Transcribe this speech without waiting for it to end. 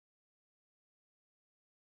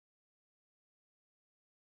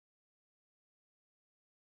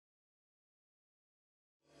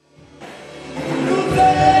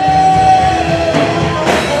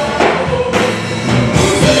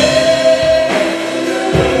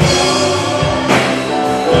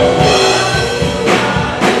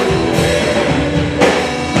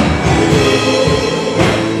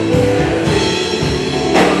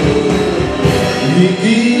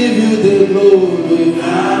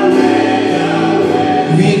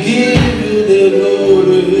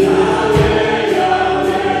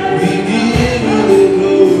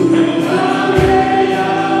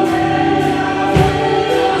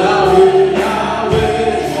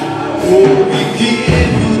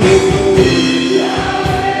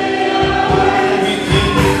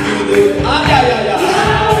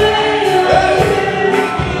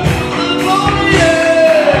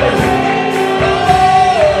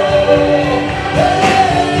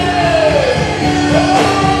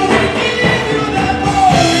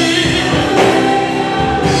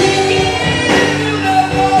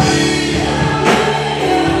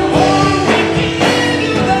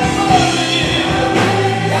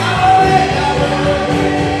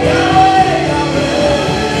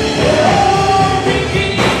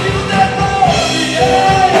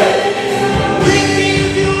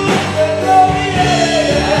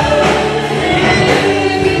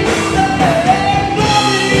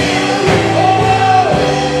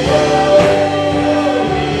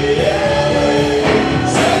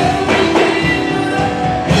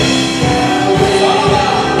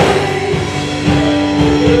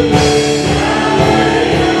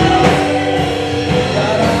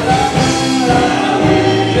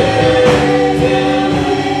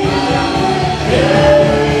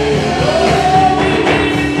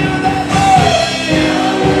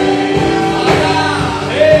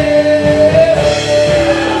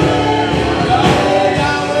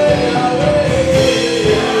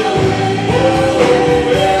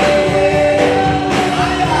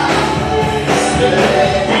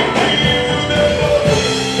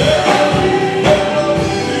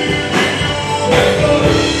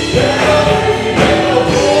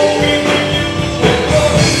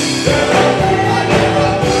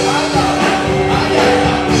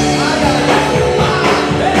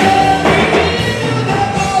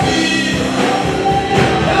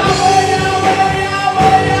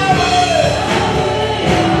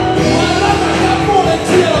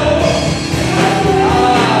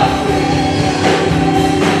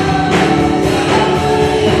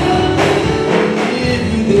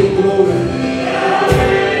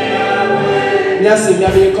Yes, we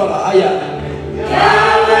have a color.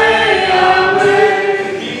 Yahweh,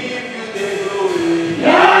 Yahweh, give you the glory.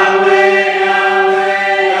 Yahweh,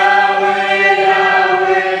 Yahweh, Yahweh,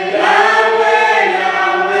 Yahweh, Yahweh,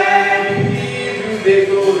 Yahweh, we give you the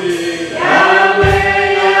glory. Yahweh,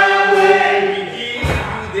 Yahweh, we give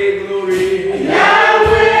you the glory.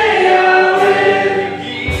 Yahweh, Yahweh,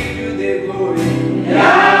 we give you the glory.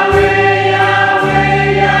 Yahweh, Yahweh,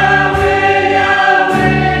 Yahweh, Yahweh,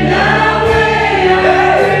 Yahweh.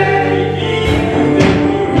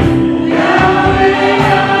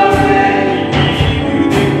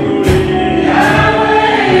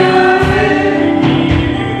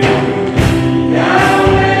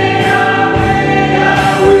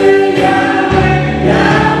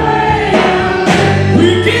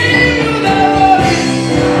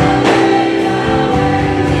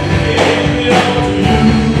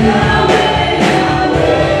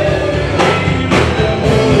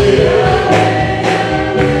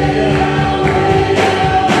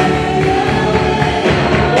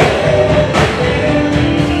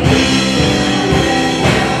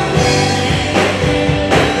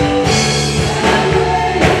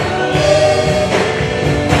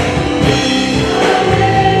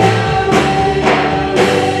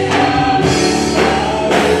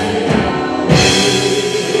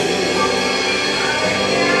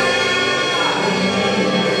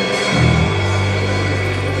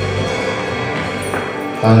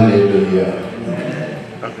 Alléluia.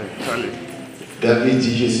 David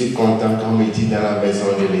dit, je suis content quand il dit dans la maison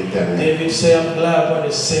de l'Éternel. David said, I'm glad when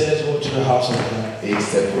they say let's go to the house of God. Et il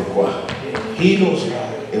sait pourquoi. He knows why.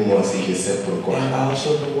 Et moi aussi je sais pourquoi. And I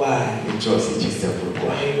also know why. Et toi aussi tu sais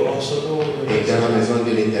pourquoi. And you also know the Et dans la maison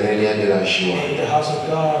de l'Éternel, il y a de la joie. in the house of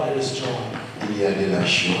God there is joy. Il y a de la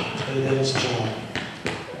joie. There is joy.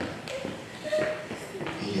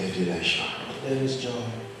 Il y a de la joie. There is joy.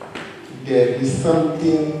 There is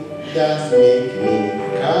something that makes me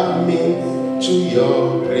coming to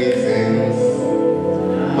your presence,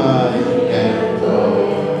 my helper.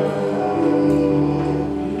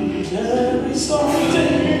 There is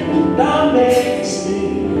something that makes me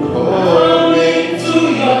Coming to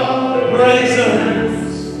your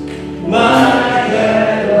presence, my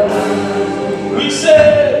helper. We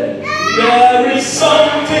say there is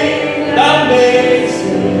something that makes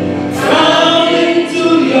me come into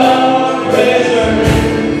your presence,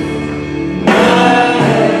 my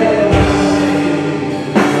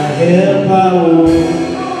helper.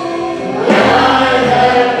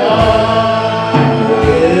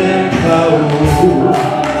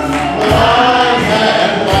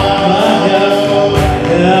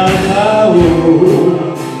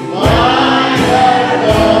 My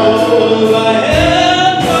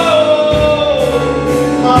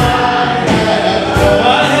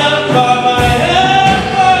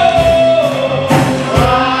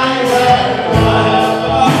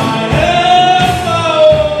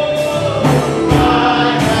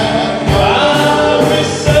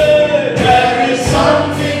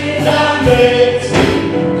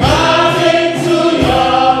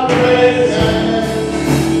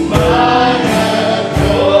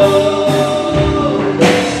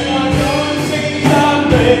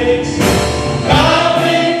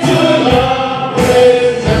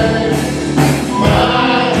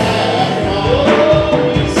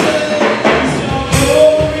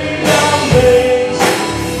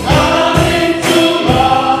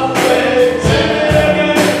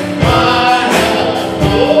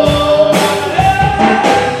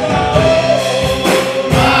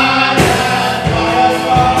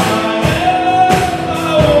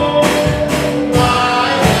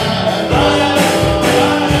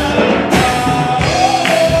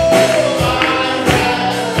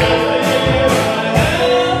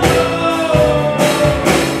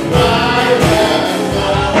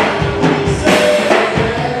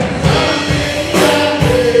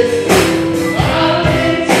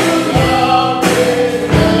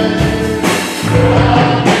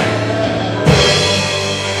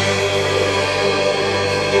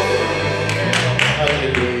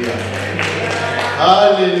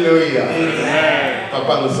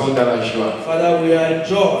Papa, nous sommes dans la joie. Father, we are in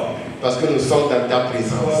joy. Parce que nous sommes dans ta For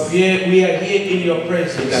présence. we are here in your Et dans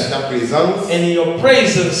presence. ta présence, And in your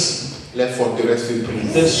praises, les forteresses se the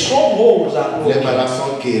brisent. strongholds are Les broken. malades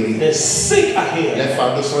sont guéris. The sick are Les healed.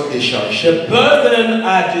 fardeaux sont déchargés. The burden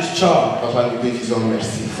are discharged. Papa, nous te disons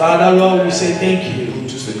merci Father, Lord, we say thank you pour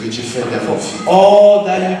tout ce que tu fais dans nos vies. for all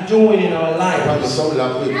that you're doing in our Papa, nous lives. sommes là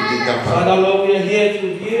pour écouter ta parole. Father, Lord, we are here to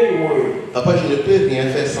hear your word. Papa, je ne peux rien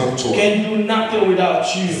faire sans toi. Can do nothing without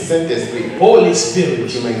you. Saint-Esprit, Holy Spirit,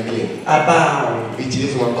 je m'incline. I bow.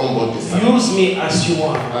 Utilise-moi comme bon te sang. Use me as you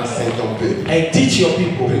want Enseigne ton peuple. and teach your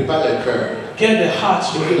people. Prépare le cœur. Get the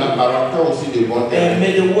hearts Pour que la ready. parole tombe aussi de bon terrain. And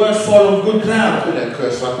may the word fall on good Que ground. le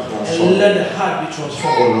cœur soit And transformé. let the heart be Au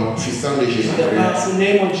transformed. nom puissant de In the Jésus-Christ. powerful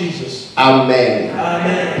name of Jesus. Amen.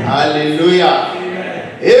 Amen. Alléluia.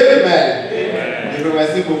 Amen. Amen. Je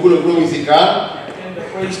remercie beaucoup le groupe musical And the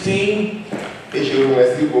praise team. et je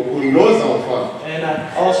remercie beaucoup nos enfants. And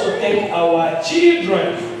I also thank our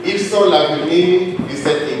children. Ils sont l'avenir de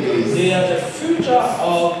cette église. They are the future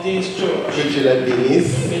of this church. Que Dieu les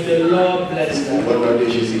bénisse. May the Lord bless them. Au nom de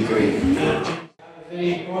Jésus-Christ. I have a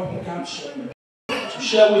very important caption to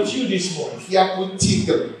share with you this morning. Qui a pour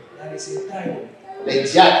titre That is entitled les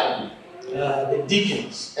diacres, The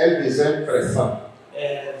Deacons. un besoin pressant.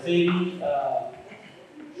 Very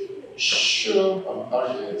sure,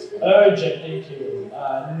 Urgent. urgent, thank you,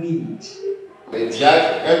 need. Les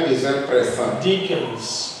diacres, un besoin pressant.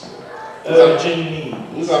 Deacons, urgent need.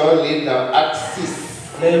 Nous allons lire dans Acte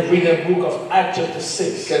 6. Let's read the book of Acts chapter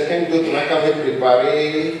 6. Quelqu'un d'autre n'a qu'à me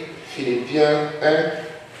préparer Philippiens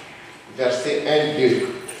 1, verset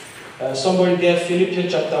 1-2. Somebody get Philippians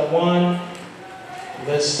chapter 1,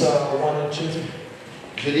 verse 1 and 2.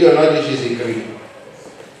 Je lis au nom de Jésus-Christ.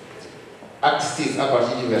 Acte 6 à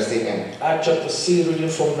partir du verset 1. Acts chapter 6, reading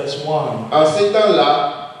from verse 1. En ce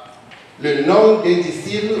temps-là, le nombre des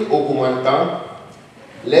disciples augmentant,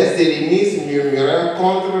 les Hellénistes murmuraient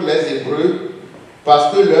contre les Hébreux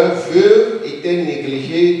parce que leurs vœux étaient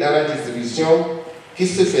négligés dans la distribution qui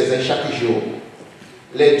se faisait chaque jour.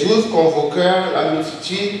 Les 12 convoquèrent la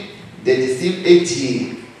multitude des disciples et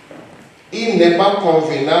dirent: il n'est pas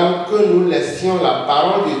convenable que nous laissions la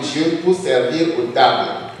parole de Dieu pour servir aux tables.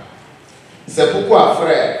 C'est pourquoi,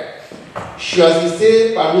 frères,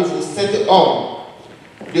 choisissez parmi vous 7 hommes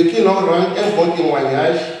de qui l'on rende un bon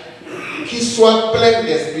témoignage, qui soient pleins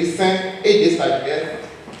d'Esprit Saint et de sagesse,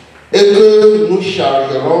 et que nous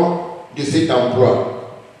chargerons de cet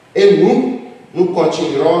emploi. Et nous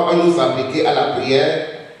continuerons à nous appliquer à la prière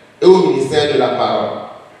et au ministère de la parole.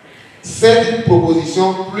 Cette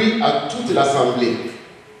proposition plut à toute l'assemblée.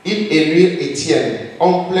 Ils élurent Étienne,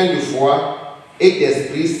 homme plein de foi et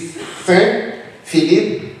d'Esprit Saint,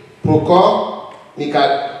 Philippe, Procor,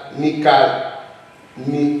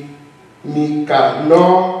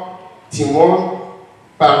 Nicanor, Timon,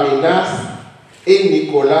 Parménas et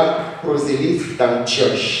Nicolas, prosélyte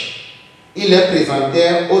d'Antioche. Ils les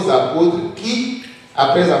présentèrent aux apôtres qui,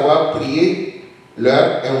 après avoir prié,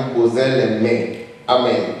 leur imposèrent les mains.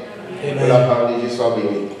 Amen. Que la parole de Dieu soit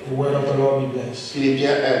bénie. The word of the Lord be blessed.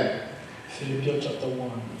 Philippiens 1. Philippians chapter 1.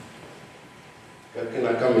 Quelqu'un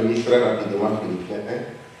n'a qu'à me lire très rapidement Philippiens 1.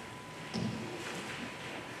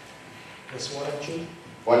 Verse 1 and 2.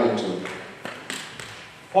 1 and 2.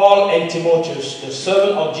 Paul and Timotheus, the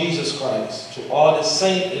servant of Jesus Christ, to all the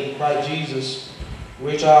saints in Christ Jesus,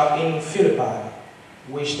 which are in Philippi,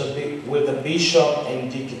 with the bishop and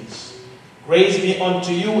deacons. Grace be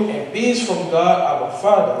unto you and peace from God our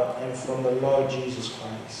Father and from the Lord Jesus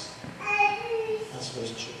Christ. That's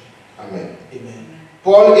verse 2. Amen. Amen.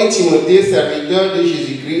 Paul et Timothée, serviteurs de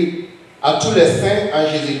Jésus-Christ, à tous les saints en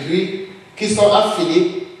Jésus-Christ qui sont à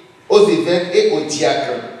Philippe, aux évêques et aux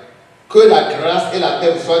diacres. Que la grâce et la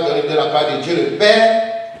paix vous soient données de la part de Dieu le Père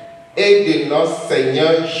et de notre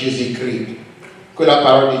Seigneur Jésus-Christ. Que la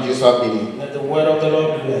parole de Dieu soit bénie. Let the word of the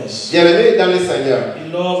Lord be blessed. Bien-aimés dans le Seigneur,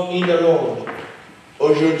 Beloved in the Lord,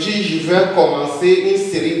 aujourd'hui je vais commencer une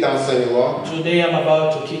série d'enseignements today I'm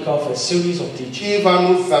about to kick off a series of teaching qui va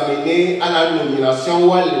nous amener à la nomination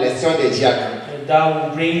ou à l'élection des diacres. that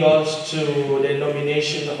will bring us to the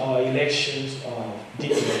nomination or elections of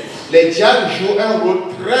deacons. Les diacres jouent un rôle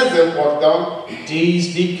très important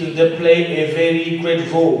These deacons, they play a very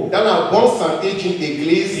great role dans la bonne santé d'une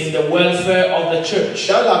église, in the welfare of the church,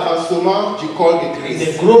 dans l'avancement du corps de the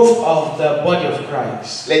Christ. growth of the body of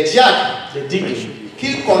Christ. Les diacres The deacons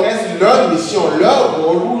qui connaissent leur mission, leur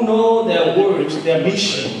rôle, who know their works, their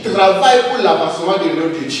mission, travaillent pour l'avancement de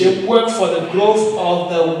l'œuvre de Dieu. they work for the growth of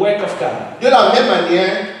the work of God. De la même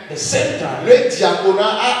manière, the same time, le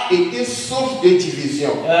diaconat a été source de division.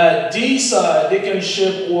 This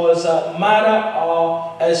deaconship was a matter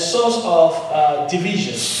of a source of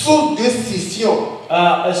division, Source de scission,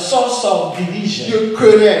 a source of division, de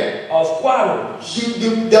querelle, of quarrels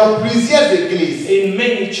dans plusieurs églises. in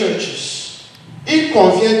many churches. Il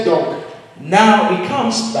convient donc, Now it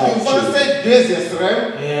comes back devant to, ces deux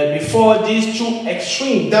extrêmes, before these two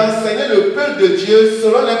extremes, d'enseigner le peuple de Dieu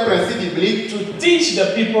selon les principes bibliques to teach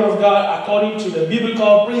the people of God according to the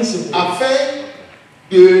biblical principles,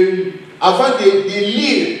 avant de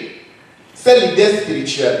lire ces leaders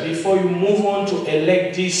spirituels. before you move on to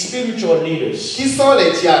elect these spiritual leaders. Qui sont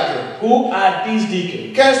les diacres? Who are these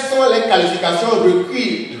deacons? Quelles sont les qualifications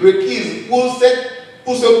requises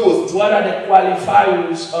pour ce poste? What are the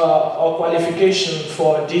qualifiers or qualifications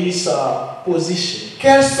for this position?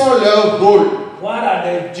 Quels sont leurs rôles? What are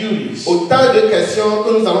their duties? Autant de questions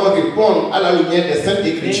que nous allons répondre à la lumière des Saintes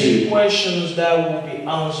Many Écritures. questions that will be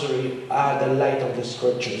answered at the light of the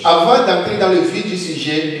scriptures. Avant d'entrer dans le vif du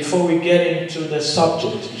sujet, Before we get into the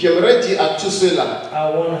subject, j'aimerais dire à tous ceux-là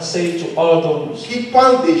I want to say to all those qui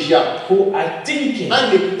pensent déjà, who are thinking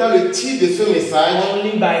en écoutant le titre de ce message,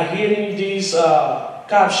 only by hearing this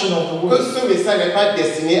caption of the que word, ce message n'est pas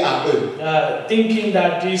destiné à eux. thinking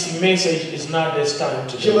that this message is not destined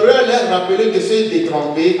to them. J'aimerais leur rappeler de se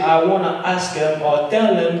détromper I want to ask them or tell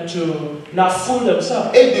them to not fool themselves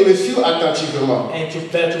et de me suivre attentivement. and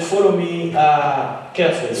to follow me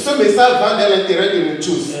carefully. Ce message va dans l'intérêt de nous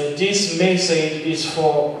tous. This message is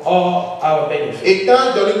for all our benefit.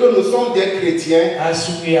 Étant donné que nous sommes des chrétiens, As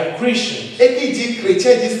we are Christians, et qui dit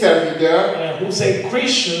chrétien dit serviteur, who say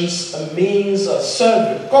Christians means a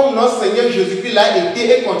servant. comme notre Seigneur Jésus-Christ l'a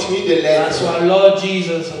été et continue de That's l'être. what Lord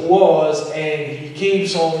Jesus was, and He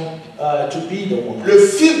keeps on to be the one. Le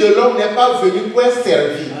Fils de l'homme n'est pas venu pour être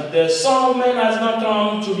servi, The Son of Man has not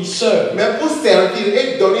come to be served, mais pour servir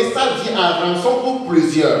et donner sa vie en rançon pour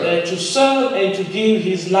plusieurs. to serve and to give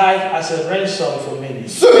His life as a ransom for many.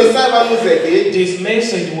 Ce message va nous aider This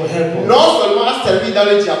message will help us non seulement à servir dans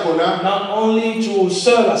le diaconat, not only to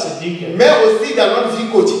serve as a deacon, mais aussi dans notre vie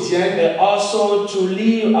quotidienne, but also to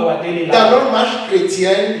live our daily dans life notre marche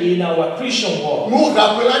chrétienne, in our Christian walk, nous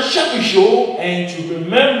rappelant chaque jour and to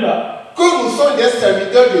remember que nous sommes des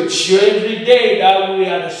serviteurs de Dieu every day that we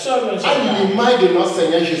are the servants of à God, l'image de notre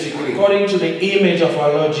Seigneur Jésus-Christ. according to the image of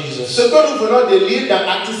our Lord Jesus. Ce que nous venons de lire dans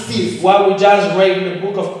Actes 6 What we just read in the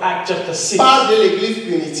book of Acts chapter 6 parle de l'église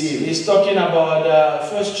primitive. is talking about the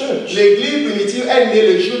first church. L'église primitive est née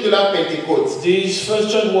le jour de la Pentecôte. This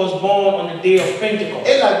first church was born on the day of Pentecost.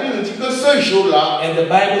 Et la Bible nous dit que ce jour-là, And the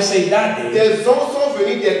Bible says that day, des hommes sont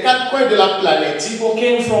venus des quatre coins de la planète people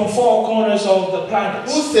came from four corners of the planet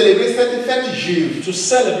pour célébrer cette fête juive. to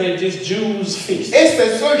celebrate this Jews' feast. Et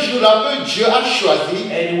c'est ce jour-là que Dieu a choisi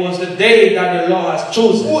And it was the day that the Lord has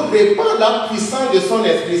chosen pour répandre la puissance de son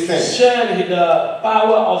Esprit to Saint. share the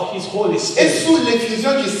power of His Holy Et Spirit. sous l'effusion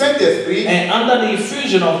du Saint-Esprit, And under the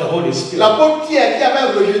effusion of the Holy Spirit, l'apôtre Pierre qui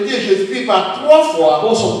avait rejeté Jésus-Christ par 3 fois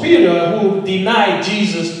Apostle Peter, who denied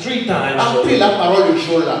Jesus 3 a times, pris la parole le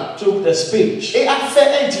jour-là took the speech et a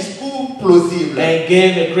fait un discours plausible. and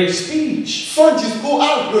gave a great speech. Son discours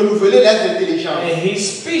a renouvelé les intelligences. And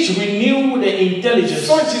his speech renewed the intelligence.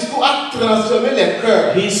 Son discours a transformé les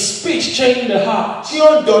cœurs His speech changed the hearts qui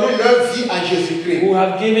ont donné leur vie à Jésus-Christ. who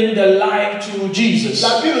have given their life to Jesus.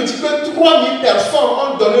 La Bible nous dit que 3000 personnes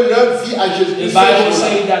ont donné leur vie à The Jésus-Christ. Bible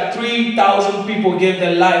says that 3,000 people gave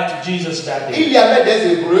their life to Jesus that day. Il y avait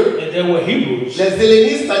des Hébreux, And they were Hebrews. les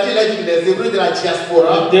hellénistes, c'est-à-dire les Hébreux de la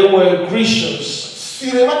diaspora. They were Grecians.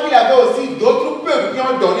 Sûrement qu'il y avait aussi d'autres peuples qui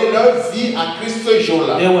ont donné leur vie à Christ ce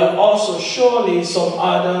jour-là. There were also surely some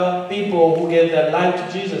other people who gave their life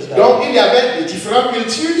to Jesus that Donc day. il y avait de différentes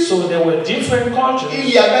cultures, So there were different cultures. il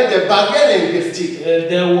y avait des barrières linguistiques.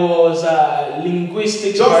 There was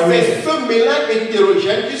linguistic Donc c'est barrier. ce mélange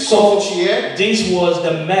hétérogène qui So constituait this was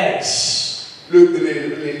the mess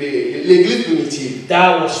l'église primitive.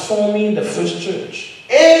 that was forming the first church.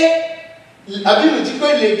 Et la Bible nous dit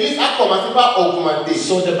que l'église a commencé par augmenter.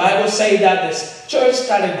 So the Bible says that the church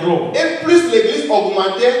started growing. Et plus l'église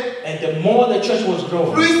augmentait, And the more the church was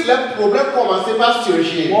growing, plus les problèmes commençaient par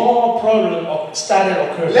surgir. more problems started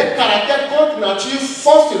occurring. Les caractères contre nature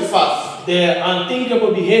font surface. The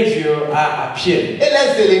unthinkable behavior appeared. Et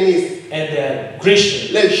les hellénistes, And the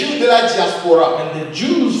Christians les Juifs de la diaspora. and the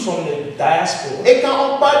Jews from the diaspora. Et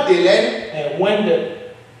quand on parle d'Hélène, And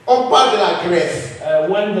on parle de la Grèce.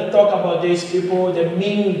 when they talk about these people, they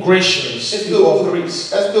mean Grecians, Est-ce people of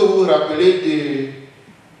Greece. que vous vous rappelez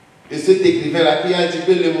de cet écrivain-là qui a dit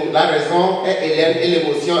que la raison est Hélène et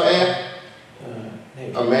l'émotion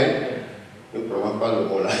est Amen. Ne prononce pas le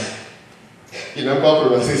mot là. Il n'a pas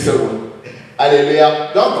prononcé ce mot. Alléluia.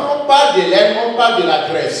 Donc on parle de l'aide, on parle de la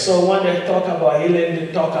graisse. So when they talk about healing, they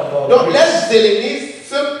talk about Donc grace. les hellénistes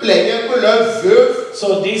se plaignaient que leurs veuves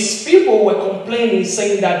So these people were complaining,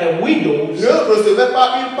 saying that the widows ne recevaient pas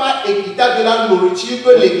une part équitable de la nourriture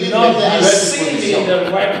que l'Église not mettait à leur receiving disposition.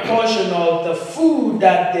 the right portion of the food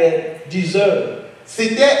that they deserve.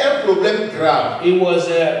 C'était un problème grave. It was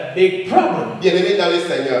a big problem. Bien-aimés dans le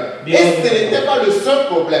Seigneur. Bien Et aimé. ce n'était pas le seul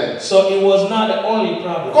problème. So it was not the only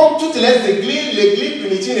problem. Comme toutes les églises, l'église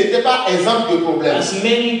primitive n'était pas exempte de problèmes. As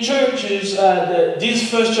many churches, this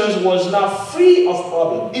first church was not free of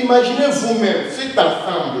problems. Imaginez vous-même cet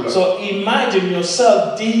ensemble. So imagine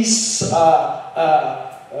yourself this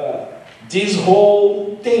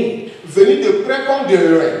whole thing. Venu de près comme de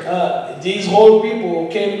loin. These whole people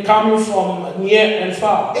coming from near and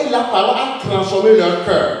far. Et la parole a transformé leur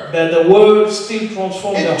cœur. But the word still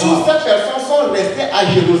transformed Et their toutes heart. ces personnes sont restées à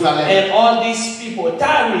Jérusalem. And all these people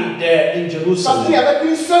tarried there in Parce qu'il Jerusalem. y avait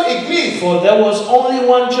une seule église. For there was only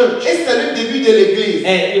one church. Et c'était le début de l'église.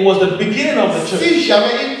 And it was the beginning of the church. Si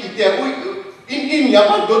jamais il quittait, il n'y a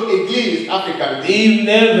pas d'autre église africaine. He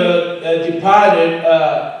never departed.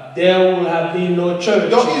 There will have been no church.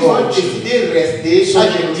 Donc ils ont décidé de rester So à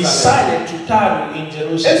they Jérusalem. decided to tarry in Et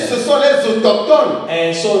Jerusalem. ce sont les autochtones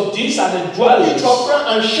And so these are the qui dwellers doivent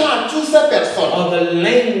prendre en charge toutes ces personnes. of the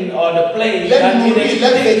land or the place Let that me needed read, to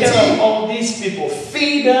let take me care see. of all these people,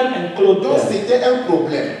 feed them and clothe Donc them. c'était un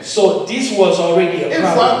problème. So this was already a Et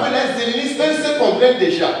voir problem. que les hellénistes, eux, se comprennent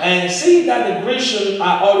déjà. And see that the Grecians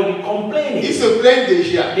are already Ils complaining. se plaignent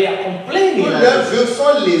déjà. They are complaining, Que leurs vœux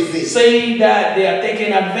sont lésés. saying that they are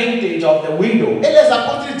taking advantage of the widow. Et les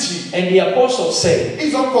apôtres disent, And the apostles say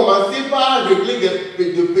ils ont commencé par régler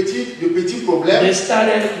de petits problèmes. they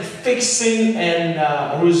started fixing and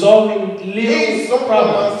resolving Et little ils ont commencé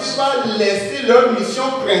problems. par laisser leur mission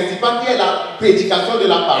principale qui est la prédication de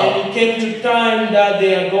la parole. And it came to time that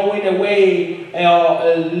they are going away,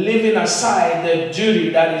 leaving aside the duty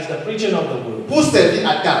that is the preaching of the word, Pour servir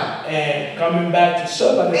à table. and coming back to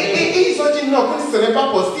serve at the table. Et ils ont dit non, que ce n'est pas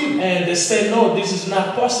possible. And they said, no, this is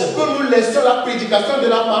not Que possible. nous laissions la prédication de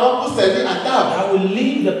la parole pour servir à table. I will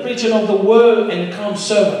leave the preaching of the word and come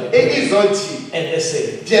serve at the Et table. ils ont dit, And they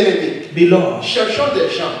said, bien-aimés, beloved, cherchons des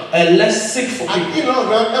gens and let's seek for à people qui l'on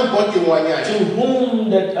rend un bon témoignage. to whom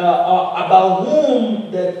that about whom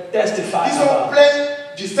that testify Ils sont about. pleins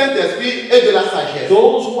du Saint-Esprit et de la sagesse.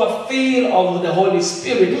 Those who are filled of the Holy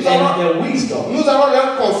Spirit and the wisdom. Nous allons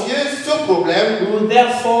leur confier ce problème We will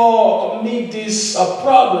therefore commit this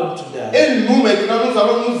problem to them. et nous maintenant nous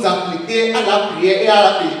allons nous appliquer à la prière et à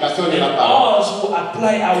la prédication de la And parole. us who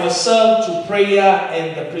apply ourselves to prayer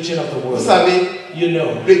and the preaching of the Vous word. savez, You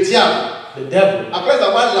know, le diable, the devil, après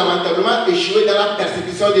avoir lamentablement échoué dans la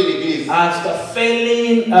persécution de l'Église, after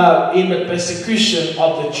failing in the persecution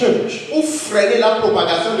of the church, pour freiner la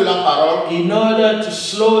propagation de la parole, in order to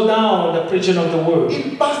slow down the preaching of the word,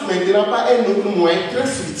 il passe maintenant par un autre moyen très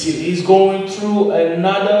subtil, he's going through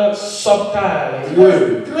another subtle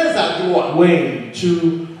très adroit, way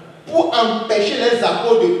to pour empêcher les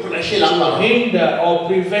apôtres de prêcher la parole. hinder or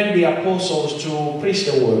prevent the apostles to preach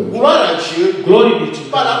the word. Gloire à Dieu, Glory be to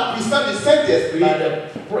par God. la puissance du Saint-Esprit,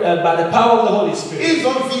 By the power of the Holy Spirit, ils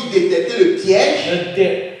ont vu détecter le piège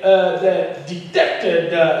they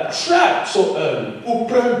detected the trap so early pour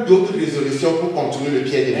prendre d'autres résolutions pour continuer le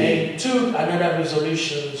pied de l'ennemi. and took another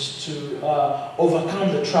resolutions to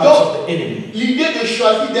overcome the traps of the enemy. L'idée de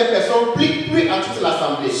choisir des personnes plus à toute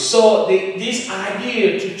l'assemblée. So this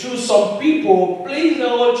idea to choose some people pleased the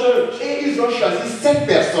whole church, Et ils ont choisi 7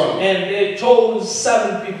 personnes. and they chose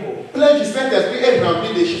 7 people, Plein du Saint-Esprit et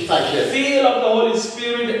remplis de sagesse. filled of the Holy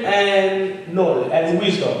Spirit and knowledge and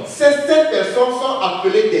wisdom. Ces 7 personnes sont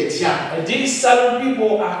appelées des diacres. And these 7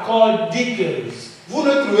 people are called deacons. Vous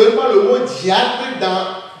ne trouverez pas le mot diacre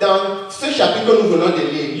dans ce chapitre que nous venons de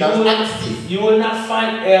lire, dans Acte 6. You will not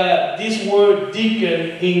find this word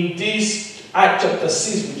deacon in this Act chapter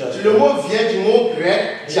 6 we just Le read. mot vient du mot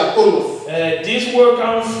grec diakonos, This word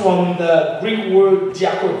comes from the Greek word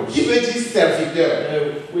diakonos, qui veut dire serviteur.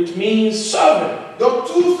 which means servant. Donc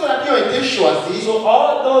tous ceux-là qui ont été choisis So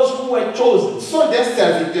all those who were chosen, sont des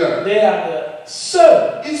serviteurs. they are the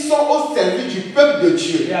servant. Ils sont au service du peuple de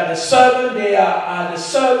Dieu. They are the servant. They are at the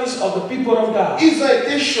service of the people of God. Ils ont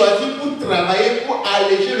été choisis pour travailler, pour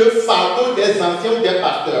alléger le fardeau des anciens ou des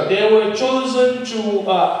pasteurs. They were chosen to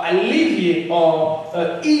alleviate or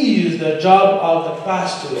ease the job of the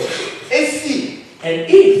pastors. Et si And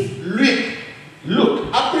if Luc Look.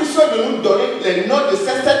 A pris soin de nous donner les noms de ces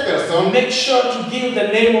 7 personnes. Make sure to give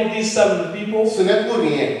the name of these 7 people. Ce n'est pour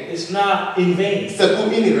rien. It's not in vain. C'est pour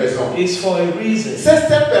une raison. It's for a reason. Ces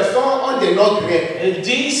 7 personnes ont des noms grecs.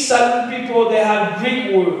 These 7 people, they have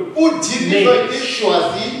Greek words. Pour dire qu'ils ont été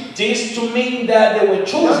choisis. This to mean that they were Dans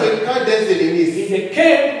chosen le camp des hellénistes. in the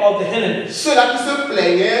camp of the Hellenes. Ceux-là qui se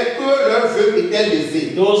plaignaient que leur veuve était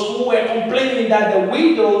lésée. Those who were complaining that the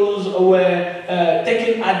widows were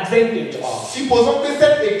taken advantage of. Supposons que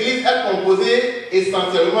cette église est composée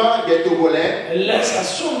essentiellement des Togolais, Let's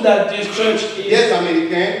assume that this church is des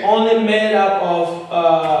Américains only made up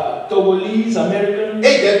of Togolese, Americans,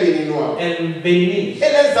 et des Béninois. and Beninese.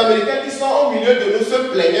 Et les Américains qui sont au milieu de nous se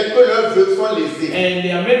plaignaient que leurs veuves sont lésées. And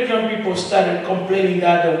the American people started complaining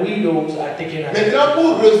that the widows are taken advantage of. Maintenant,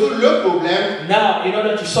 pour résoudre le problème, Now, in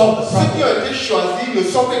order to solve the ceux qui problem, ont été choisis ne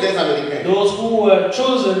sont que des Américains. those who were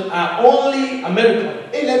chosen are only American.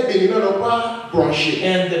 Et les Béninois n'ont pas branché.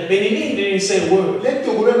 And the Beninese didn't say a word. Les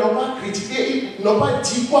Togolais n'ont pas critiqué, ils n'ont pas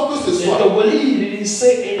dit quoi que ce The soit. Togolese didn't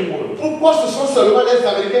say any word. Pourquoi ce sont seulement les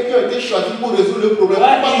Américains qui ont été choisis pour résoudre le problème?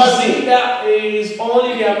 Why Pourquoi pas is nous? it that it is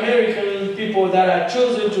only the American people that are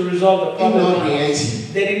chosen to resolve the Ils n'ont problem? rien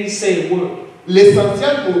dit. They didn't say a word.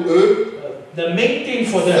 L'essentiel pour eux, The main thing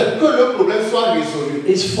for them c'est que le problème soit résolu.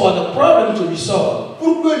 is for the problem to be solved,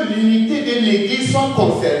 Pour que l'unité de l'Église soit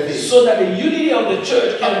conservée. so that the unity of the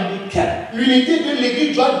church can be kept. L'unité de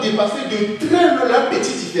l'Église doit dépasser de très loin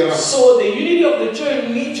petites différences. So the unity of the church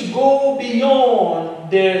needs to go beyond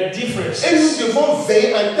their differences. Et nous devons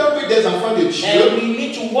veiller en tant que des enfants de Dieu And we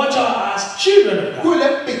need to watch out as children of que God,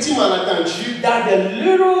 les petits malentendus, that the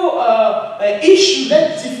little issues,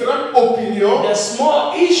 les différentes opinions, the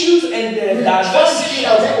small issues and the ne doivent diversity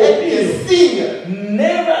of jamais être opinion des signes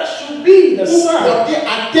never should be the pour sign porter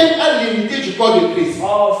atteinte à l'unité du corps de Christ.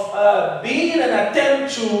 of being an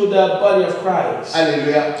attempt to the body of Christ.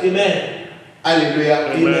 Alléluia. Amen. Alléluia.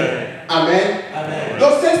 Amen. Amen. Amen.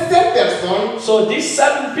 Donc ces 7 personnes, So these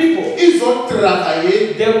 7 people, ils ont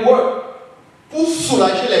travaillé they work pour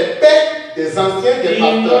soulager les peines des anciens des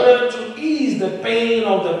in pasteurs. order to ease the pain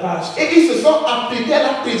of the pastor. Et ils se sont appliqués à la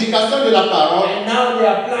prédication de la parole. And now they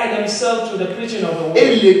apply themselves to the preaching of the Et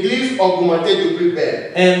word. l'église augmentait de plus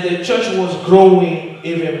belle. And the church was growing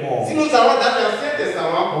even more. Si nous allons dans l'Ancien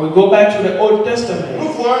Testament, When we go back to the Old nous Testament,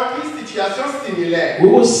 voyons une situation similaire. we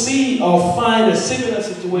will see or find a similar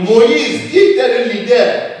situation. Moïse, qui était le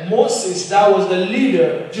leader Moses, that was the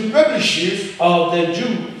leader du peuple juif, of the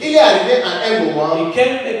Jews. il est arrivé à un moment, It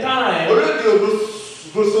came a au time, lieu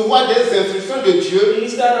de recevoir des instructions de Dieu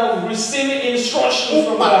instead of receiving instructions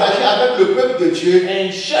pour from partager God avec le peuple de Dieu,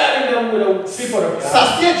 and sharing them with the people of God,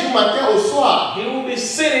 s'assied du matin au soir he will be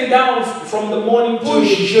sitting down from the morning pour to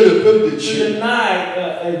juger le peuple de the Dieu.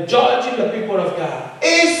 night, judging the people of God.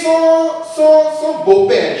 Et son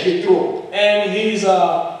beau-père, Jéthro, And his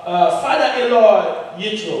father-in-law,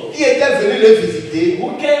 Yitro, qui était venu le visiter,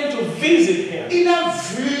 who came to visit him, il a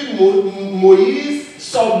vu Moïse,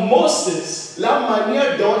 saw Moses la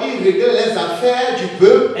manière dont il réglait les affaires du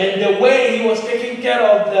peuple. and the way he was taking care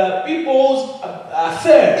of the people's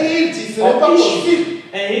affairs. Et il dit, ce n'est pas possible.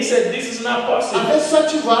 And he said, this is not possible. Avec ça,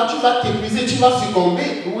 tu vas t'épuiser, tu vas succomber.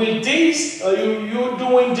 With this, you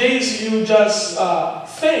doing this, you just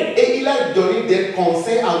faint. Et il a donné des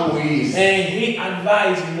conseils à Moïse. And he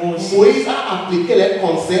advised Moses. Moïse a appliqué les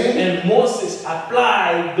conseils. And Moses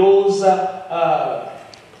applied those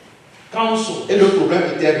counsel. Et le problème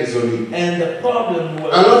était résolu. And the problem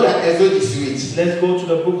was. Alors dans Exode 18. Let's go to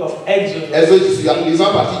the book of Exodus. Exode 18, lisons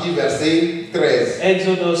à partir du verset 13.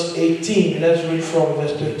 Exodus 18, let's read from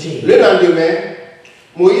verse 13. Le lendemain,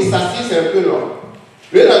 Moïse s'assit, c'est un peu long.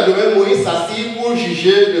 Le lendemain, Moïse s'assit pour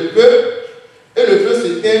juger le peuple, et le peuple se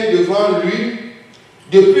tint devant lui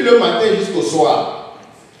depuis le matin jusqu'au soir.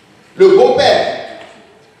 Le beau-père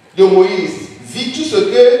de Moïse vit tout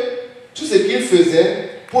ce qu'il faisait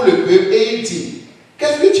pour le peuple, et il dit,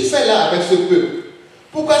 qu'est-ce que tu fais là avec ce peuple?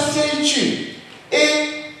 Pourquoi sais-tu? Et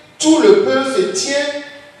tout le peuple se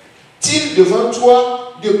tient-il devant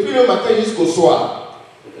toi depuis le matin jusqu'au soir?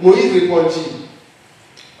 Moïse répondit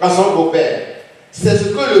à son beau-père, c'est ce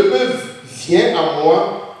que le peuple vient à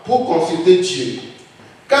moi pour consulter Dieu.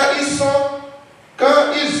 Quand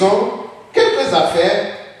ils ont quelques affaires,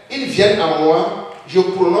 ils viennent à moi, je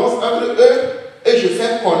prononce entre eux et je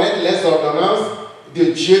fais connaître les ordonnances de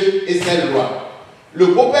Dieu et ses lois. Le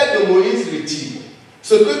beau-père de Moïse lui dit,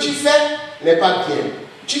 ce que tu fais n'est pas bien.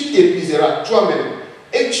 Tu t'épuiseras toi-même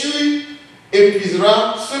et tu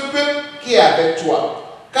épuiseras ce peuple qui est avec toi.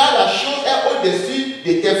 Car la chose est au-dessus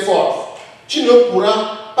de tes forces. Tu ne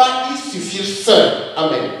pourras pas y suffire seul.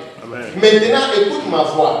 Amen. Amen. Maintenant, écoute ma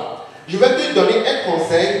voix. je vais te donner un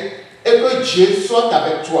conseil et que Dieu soit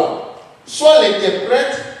avec toi. Sois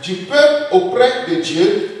l'interprète du peuple auprès de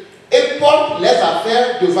Dieu et porte les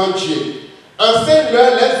affaires devant Dieu.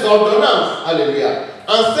 Enseigne-leur les ordonnances. Alléluia.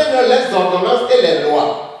 Enseigne-leur les ordonnances et les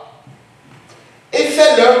lois. Et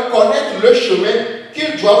fais-leur connaître le chemin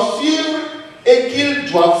qu'ils doivent suivre et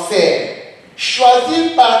qu'ils doivent faire.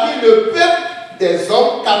 Choisis parmi le peuple des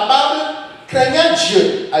hommes capables, craignant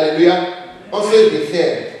Dieu. Alléluia. On se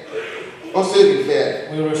réfère.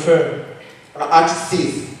 We refer. À Acte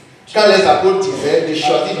 6. Quand les apôtres disaient de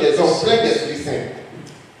choisir des hommes pleins d'Esprit Saint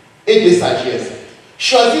et de sagesse.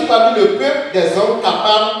 Choisis parmi le peuple des hommes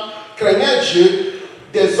capables, craignant Dieu,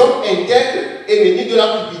 des hommes intègres, ennemis de la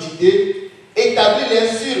cupidité, établis-les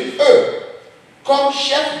sur eux comme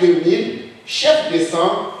chefs de mille, chefs de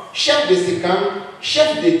cent, chefs de 50,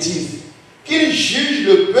 chefs de 10, qu'ils jugent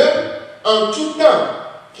le peuple en tout temps,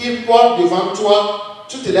 qu'ils portent devant toi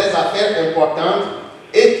toutes les affaires importantes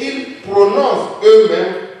et qu'ils prononcent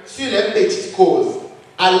eux-mêmes sur les petites causes,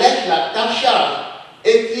 allège ta charge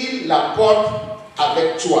et qu'ils la portent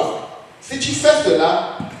avec toi. Si tu fais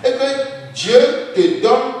cela et que Dieu te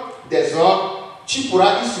donne des ordres, tu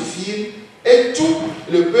pourras y suffire et tout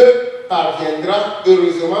le peuple parviendra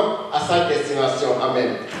heureusement à sa destination.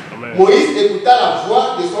 Amen. Amen. Moïse écouta la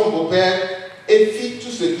voix de son beau-père et fit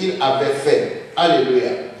tout ce qu'il avait fait. Alléluia.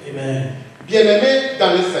 Amen. Bien-aimés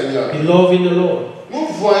dans le Seigneur. Beloved in the Lord. Nous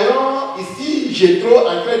voyons ici Jéthro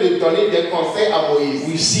en train de donner des conseils à Moïse.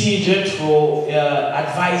 We see Jethro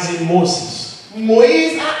advising Moses.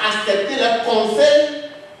 Moïse a accepté les conseils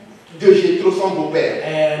de Jéthro, son beau-père.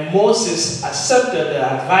 And Moses accepted the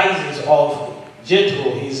advices of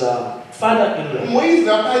Jethro, his father-in-law. Moïse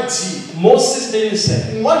n'a pas dit. Moses didn't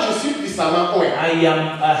say. Moi je suis puissamment oint. I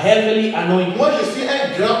am heavily anointed. Moi je suis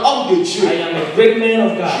un grand homme de Dieu. I am a great man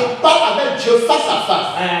of God. Je parle avec Dieu face à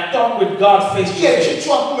face. I talk with God face to Qui es-tu face.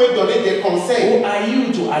 toi pour me donner des conseils? Who are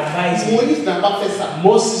you to advise me? Moïse n'a pas fait ça.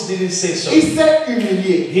 Moses didn't say so. Il s'est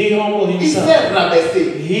humilié. He humbled Il himself. s'est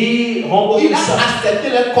rabaissé. He humbled Il a himself. accepté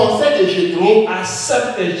les conseils de Jéthro. He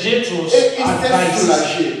accepted Jethro's Et il s'est advice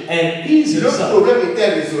soulagé. and eased Le himself. problème était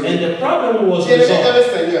résolu. And the problem was Bien-aimé dans resolved. le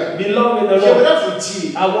Seigneur, Beloved in the Lord, j'aimerais vous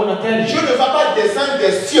dire, I want to tell Dieu you, ne va pas descendre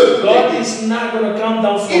des cieux. God is not going to come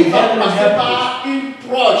down from Il va heaven and passer help par une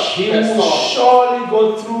proche you. He will personne. surely go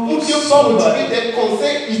Pour through Dieu vous somebody donner des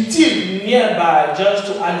conseils utiles. nearby just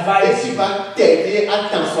to Et advise qui you. va t'aider à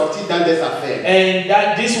t'en sortir dans des affaires. And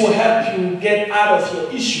that this will help you get out of your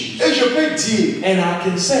issues. Et je peux dire And I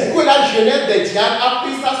can say que la jeunesse des diacres a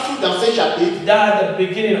pris ça sous dans ce chapitre. that the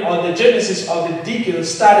beginning or the genesis of the deacons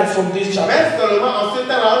started from this chapter. Mais seulement en ce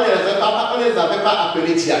temps-là, on ne les avait pas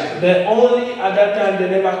appelés diacres. But only at that time they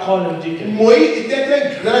never called him deacon. Moïse était un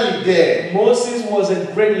grand leader. Moses was a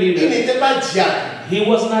great Il leader. n'était pas diacre. He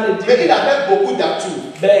was not a Mais il deacon, avait beaucoup d'atouts.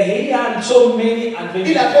 but he had so many Il avait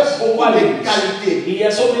advantages, beaucoup de qualities. qualités. He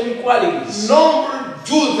had so many qualities. Nombre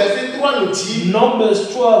 12, verset 3 nous dit Numbers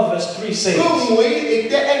 12 verse 3 says que Moïse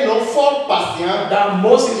était un homme fort patient, that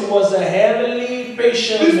Moses was a heavily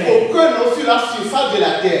patient plus man, qu'aucun homme sur la surface de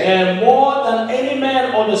la terre. and more than any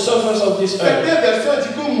man on the surface of this earth. Certaines versions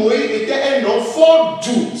disent que Moïse était un homme fort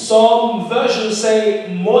doux. Some versions say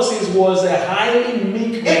Moses was a highly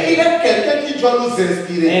meek Et il man, est quelqu'un qui doit nous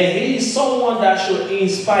inspirer. and he is someone that should Il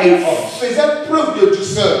inspire us. faisait preuve de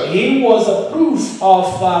douceur. He was a proof of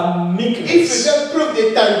Il meekness. faisait preuve de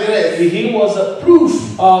tendresse, He was a proof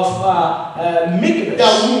of meekness,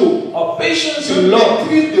 d'amour, of patience de and love,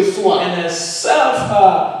 maîtrise de soi. and a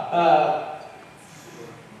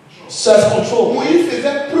self-control. Moïse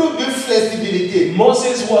faisait preuve de flexibilité.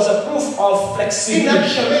 Moses was a proof of Il n'a flexibility.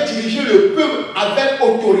 jamais dirigé le peuple avec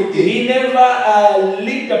autorité. He never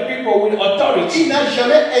lead the people with authority. Il n'a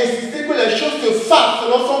jamais insisté que les choses se fassent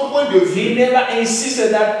selon son point de vue. He never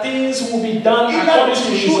insisted that things will be done Il a according to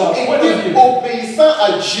his toujours point of été view. obéissant à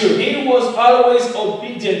Dieu. He was always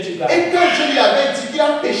obedient to God. Et quand Dieu lui avait dit qu'il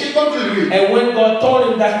a péché contre lui, And when God told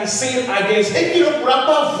him that he sinned against him et qu'il ne pourra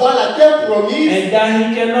pas voir la terre promise, and that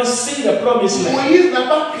he cannot see the promised land, Moïse n'a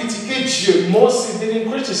pas critiqué Dieu. Moses didn't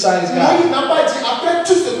criticize God. Moïse n'a pas dit, après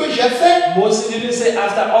tout ce que j'ai fait, Moses didn't say,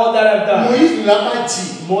 after all that I've done. Moïse ne l'a pas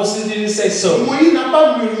dit. Moses didn't say so. Moïse n'a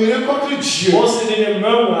pas murmuré contre Dieu. Moses didn't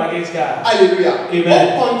murmur against God. Alléluia.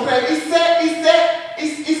 Amen. Au contraire, il s'est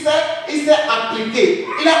appliqué.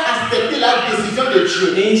 Il a accepté la décision de Dieu.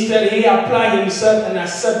 Instead, he applied himself and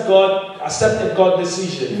accept God's accepted God's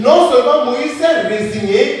decision. Non seulement Moïse s'est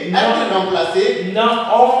résigné à être remplacé, Not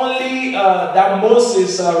only that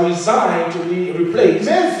Moses resigned to be replaced,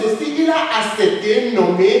 mais aussi il a accepté,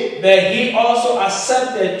 nommé, but he also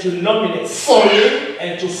accepted to nominate former,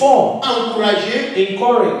 and to form, encourager,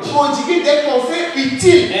 encourage, prodiguer des conseils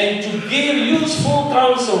utiles and to give useful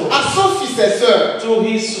counsel à son successeur, to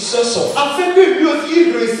his successor, afin que lui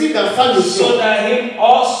aussi réussisse dans sa mission. so that him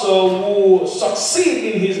also will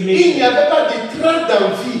succeed in his Il mission. n'y avait pas de trace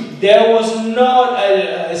d'envie. There was not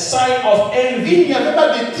a sign of envy. Il n'y avait pas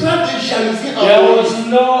de trace de jalousie en There Moïse. was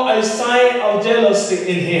no a sign of jealousy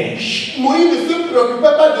in him. Moïse ne se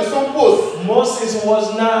préoccupait pas de son poste. Moses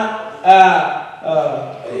was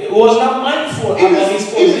not mindful Il about his ne se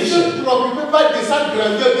position. préoccupait pas de sa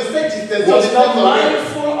grandeur, de sa distinction, de Was ses not honneurs.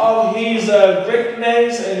 mindful of his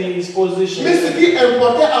greatness and his position. Mais ce qui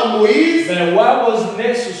importait à Moïse, But what was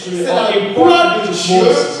necessary c'est or la important gloire de to Dieu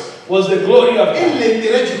Moses was the glory of et God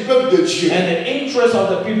l'intérêt du peuple de Dieu. and the interest of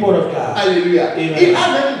the people of God. Alléluia. Amen. Il a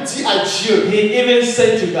même dit à Dieu He even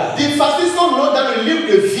said to God d'effacer son nom dans le livre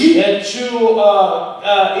de vie that to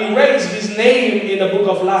erase his name in the book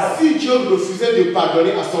of life. si Dieu refusait de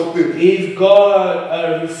pardonner à son peuple. If God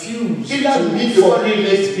refused Il a mis to devant lui forgive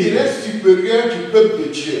his people, l'intérêt supérieur du peuple de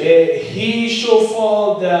Dieu. he showed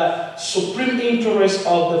for the supreme interest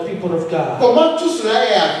of the people of God. Comment tout cela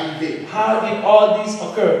est arrivé? How did all this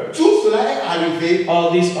occur? Tout cela est arrivé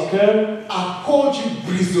All this occurred à cause du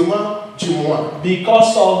brisement du moi.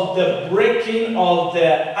 because of the breaking of the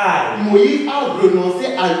eye. Moïse a renoncé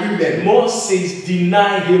à lui-même Moses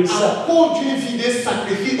denied himself à cause d'une vie de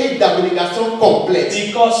sacrifice et d'abnégation complète.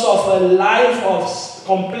 because of a life of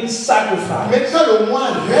complete sacrifice. Mais quand le moi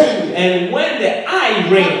règne, And when the eye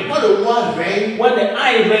reigns, quand le moi règne, when the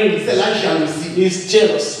eye reigns, c'est la jalousie, is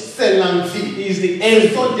jealousy, c'est l'envie, is the ce envy,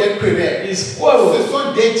 sont des querelles, is quarrel. ce sont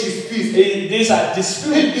des disputes These are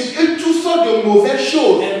disputes et toutes sortes de mauvaises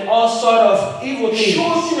choses. and all sort of evil things.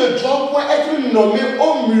 Choses qui ne doivent pas être nommées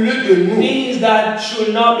au milieu de nous. Things that should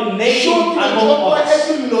not be named Choses qui ne doivent among pas us.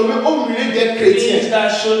 être nommées au milieu des Things chrétiens. that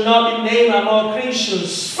should not be named among Christians.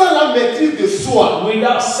 Sans la maîtrise de soi,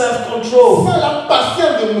 Without self-control, sans la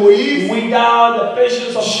patience de Moïse, without the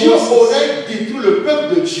patience of Dieu Moses, aurait détruit le peuple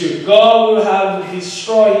de Dieu. God will have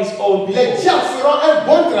destroyed his own Les people. diacres feront un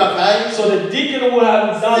bon travail. So the deacon will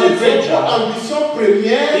have done a S'ils great ont pour job ambition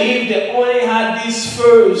première if they only had this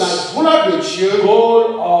first la gloire de Dieu goal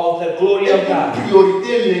of the glory et of pour God.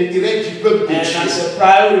 priorité l'intérêt du peuple de And Dieu. as a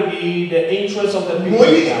priority, the interest of the people of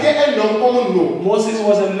Moïse God. était un homme comme nous. Moses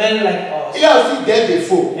was a man like us. Il a aussi des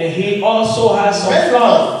défauts. And he also has some Mais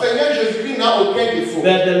flaws. le Seigneur Jésus-Christ n'a aucun défaut.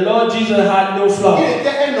 But the Lord Jesus had no Il flaw.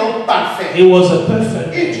 était un homme parfait. He was a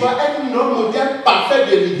perfect. Il doit être un homme modèle parfait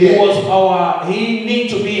de He leader. he need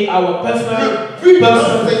to be our perfect, but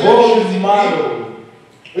perfect role model.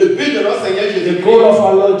 Le but de notre Seigneur The Jésus-Christ, goal of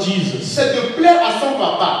our Lord Jesus c'est de plaire à son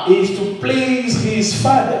papa is to please his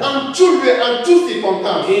Father en tout lieu, en toutes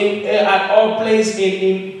circonstances, at all places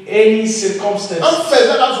in any en circumstance,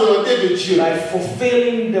 faisant la volonté de Dieu, like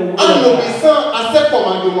fulfilling the will en of God, obéissant à ses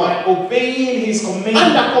commandements, by obeying his en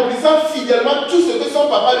commandments, accomplissant fidèlement tout ce que son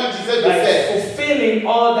papa lui disait de like faire, fulfilling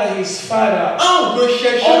all that his Father en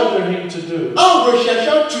recherchant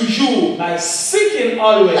toujours like seeking la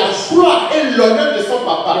always gloire et l'honneur de son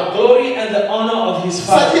papa. the glory and the honor of his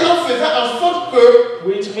Father, C'est-à-dire en faisant en sorte que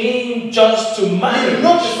which means just to le nom manage de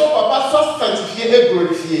son papa soit sanctifié et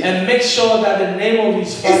glorifié. and make sure that the name of his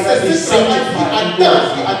Et Father c'est is ce travail qui sanctified and attend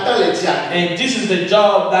glorified. les diacres. And this is the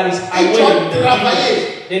job that is Ils awaiting doivent the people. travailler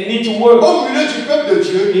They need to work au milieu du peuple de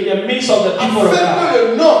Dieu in the midst of the people of afin God, que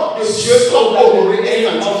le nom de Dieu so soit that the honoré et name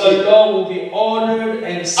of sanctifié. the Lord will be honored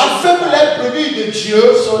and Afin que sanctified, les brebis de Dieu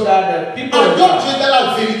so that the people of adorent God Dieu dans la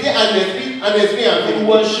vérité, en esprit et en will vérité.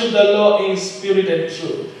 worship the Lord in spirit and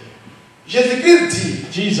truth. Jésus-Christ dit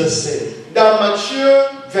Jesus said dans Matthieu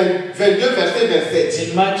 22, verset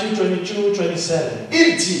 27, in Matthew 22:27,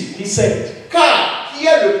 il dit, he said, car qui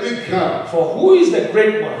est le plus grand? "For who is the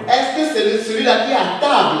great one? Est-ce que c'est celui-là qui est à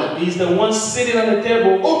table Is the one sitting at the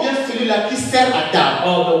table ou bien celui-là qui sert à table?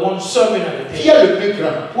 or the one serving at the Qui table? est le plus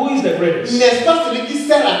grand? Who is the greatest? N'est-ce pas celui qui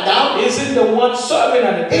sert à table? Is it the one serving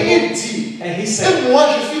at the Et table?" il dit, And he et said, moi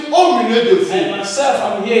je suis au milieu de vous, "And myself,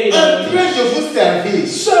 I'm here in en the train de vous servir.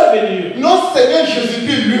 serving you." Notre Seigneur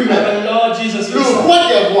Jésus-Christ lui-même, And the Lord Jesus, le himself, roi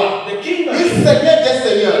des rois, the King of le Kings, Seigneur des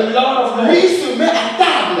seigneurs, the Lord of lui Lords, se met à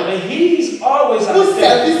table and he's always at pour the table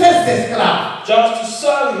servir ses esclaves. just to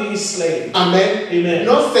serve serve his slave. Amen. Amen.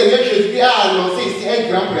 Notre Seigneur Jésus a annoncé ici un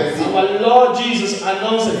grand principe Our Lord Jesus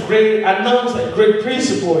announced a great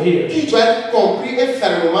principle here qui doit être compris et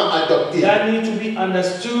fermement adopté. that need to be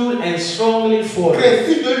understood and strongly followed.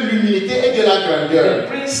 Principe de l'humilité et de la grandeur. The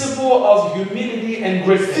principle of humility and Si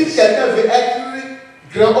greatness. quelqu'un veut être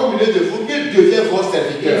grand au milieu de vous, qu'il devienne votre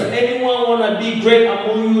serviteur. If anyone want to be great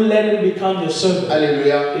among you, let him become your servant.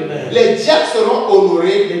 Alléluia. Amen. Les diacres seront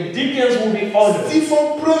honorés The deacons will be honored s'ils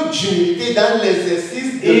font preuve d'humilité dans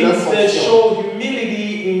l'exercice de leur if they fonction, show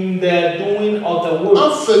humility in the doing of the en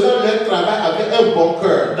work, faisant leur travail avec un bon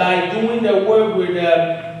cœur, by doing the work with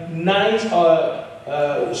a nice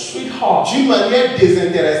sweet heart d'une manière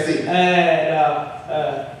désintéressée,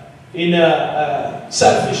 and in a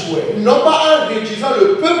selfish way. non pas en réduisant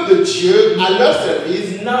le peuple de Dieu à leur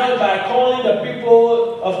service, Not by calling the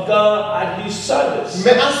people of God at his service,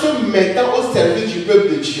 mais en se mettant au service du peuple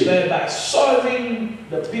de Dieu. but by serving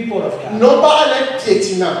the people of God. Non pas en les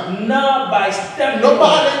piétinant, Not by stepping, non pas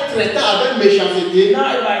en les traitant avec méchanceté,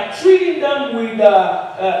 not by treating them with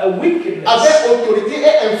wickedness, avec autorité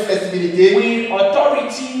et inflexibilité, with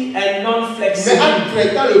authority and mais non-flexibility, en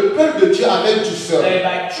traitant le peuple de Dieu avec douceur, but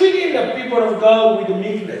by treating the people of God with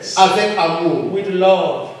meekness, avec amour. with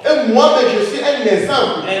love. Et moi-même, je suis un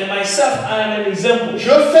exemple. And myself, I am an example. Je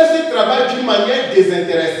fais ce travail d'une manière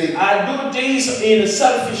désintéressée. I do this in a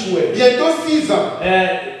selfish way. Bientôt 6 ans.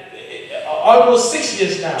 Almost 6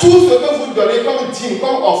 years now. Tout ce que vous donnez comme dîme,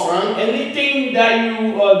 comme offrande, Anything that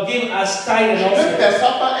you give as tithe je and ne offering,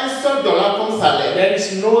 perçois pas un seul dollar comme salaire. there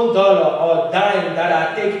is no dollar or dime that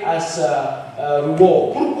I take as a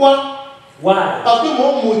reward. Pourquoi? Why? Parce que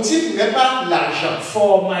mon motif n'est pas l'argent.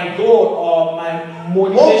 For my goal or my Mon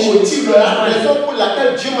motivation is motif, not la money. raison pour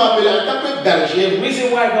laquelle Dieu m'a appelé en tant que The berger, reason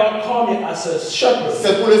why God called me as a shepherd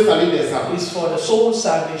c'est pour le salut des âmes. is for the soul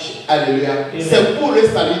salvation. Alléluia. Amen. C'est pour le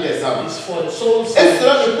salut des âmes. Is for the soul Et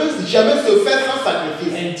cela salvation. ne peut jamais se faire sans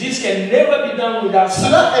sacrifice. And this can never be done without sacrifice.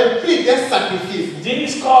 Cela implique des sacrifices,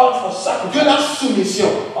 This called for de sacrifice, la soumission,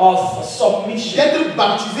 of submission, d'être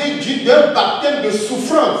baptisé d'un baptême de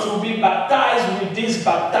souffrance, to be baptized with this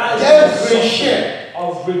baptism des of suffering, rejets,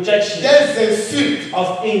 of rejection, des insultes,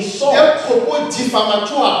 of insult, des propos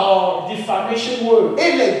diffamatoires. or defamation word.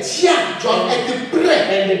 Et les diacres doivent être prêts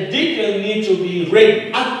And the deacon need to be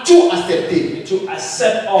ready à tout accepter. to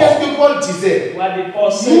accept all. Qu'est-ce que Paul disait? What did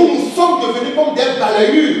Paul say? Nous sommes devenus comme des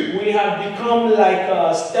balayures, We have become like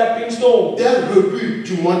a stepping stone, des rebuts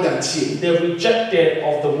du monde entier. the rejected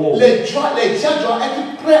of the world. Les diacres doivent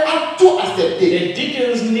être prêts à tout accepter. The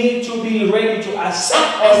deacons need to be ready to accept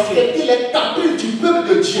À all things, accepter les caprices du peuple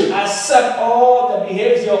de Dieu. accept all the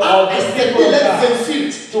behavior À of the accepter people of les God,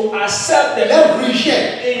 insultes, to accept the les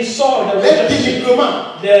rejets, insult, the les rejection,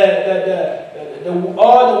 dénigrements,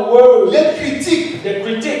 all the words, les critiques. the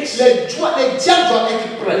critics. Les diacres doivent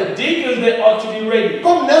être prêts. The deacons, they ought to be ready.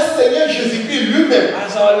 Comme notre Seigneur Jésus-Christ lui-même,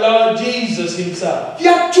 As our Lord Jesus himself, qui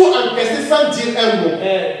a tout encaissé sans dire un mot.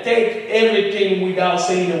 take everything without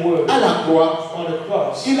saying a word. À la croix, On the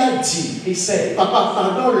cross, il a dit, he said, Papa,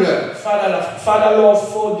 pardonne-leur, Father Lord,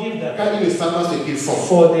 forgive them, car ils ne savent pas ce qu'ils font.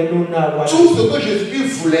 for they know not what they Tout do. ce que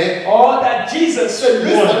Jésus-Christ voulait, All that Jesus c'est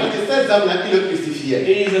le wanted salut de ces âmes-là qui le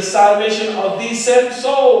crucifiaient. is the salvation of these same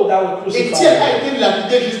souls that were Étienne crucified. a été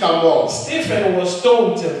lapidé jusqu'à mort. Stephen was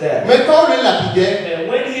stoned till death. Mais quand on le lapidait, And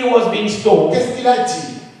when he was being stoned, qu'est-ce qu'il a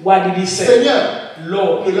dit? what did he say? Seigneur,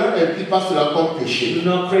 Lord, ne leur impute pas cela comme péché. do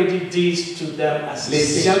not credit this to them as a Les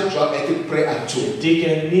sin. diacres doivent être prêts à tout.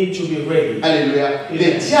 Deacon need to be ready. Alléluia.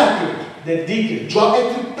 Les diacres The deacon, doivent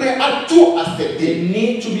être prêts à tout they accepter.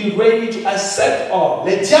 need to be ready to accept all.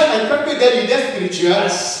 Les diacres, en tant que des leaders spirituels,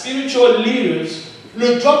 As spiritual leaders,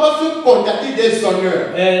 ne doivent pas se contenter des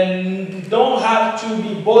honneurs, and don't have to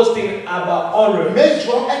be boasting about honor, mais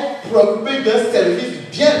doivent être préoccupés d'un service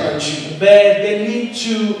bien rendu. but they need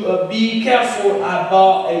to be careful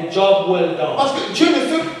about a job well done. Parce que Dieu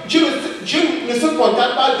ne se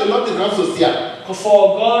contente pas de notre rang social.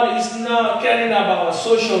 For God is not caring about our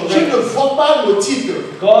social Dieu rank. ne voit pas nos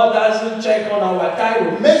titres, God doesn't check on our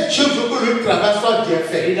title. mais Dieu veut que le travail soit bien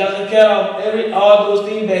He fait. doesn't care of all those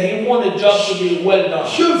things, but He wants the job to be well done.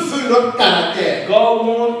 Dieu veut notre caractère God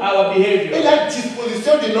wants our et behavior la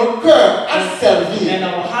disposition de notre cœur à servir. and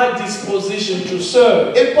our high disposition to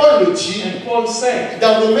serve. Et Paul le dit And Paul said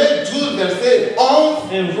dans Romains 12, verset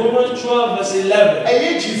 11, in Romans 12, verse 11,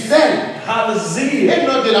 ayez du zèle have a zeal et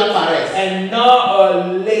non de la paresse. and not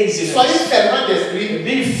laziness. Soyez fervents d'esprit,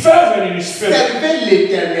 Be fervent in the spirit servez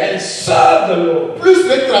l'Éternel. and serve the Lord. Plus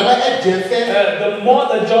le travail est bien fait, The more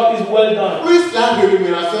the job is well done, plus la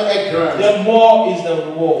rémunération est grande. the more is the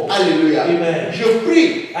reward. Alléluia. Amen. Je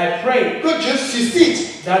prie I pray que Dieu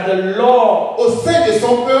suscite that the Lord au sein de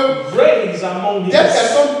son peuple raise among des His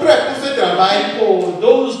personnes prêtes pour ce travail, people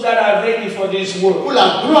those that are ready for this work, pour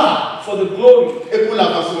la gloire for the glory et pour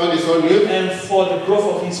l'avancement de son œuvre, and for the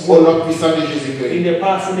growth of His au work. nom puissant de In Jésus-Christ. the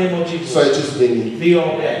powerful name of Jesus. Soyez tous bénis. Be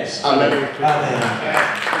all blessed. Amen.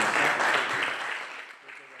 Amen.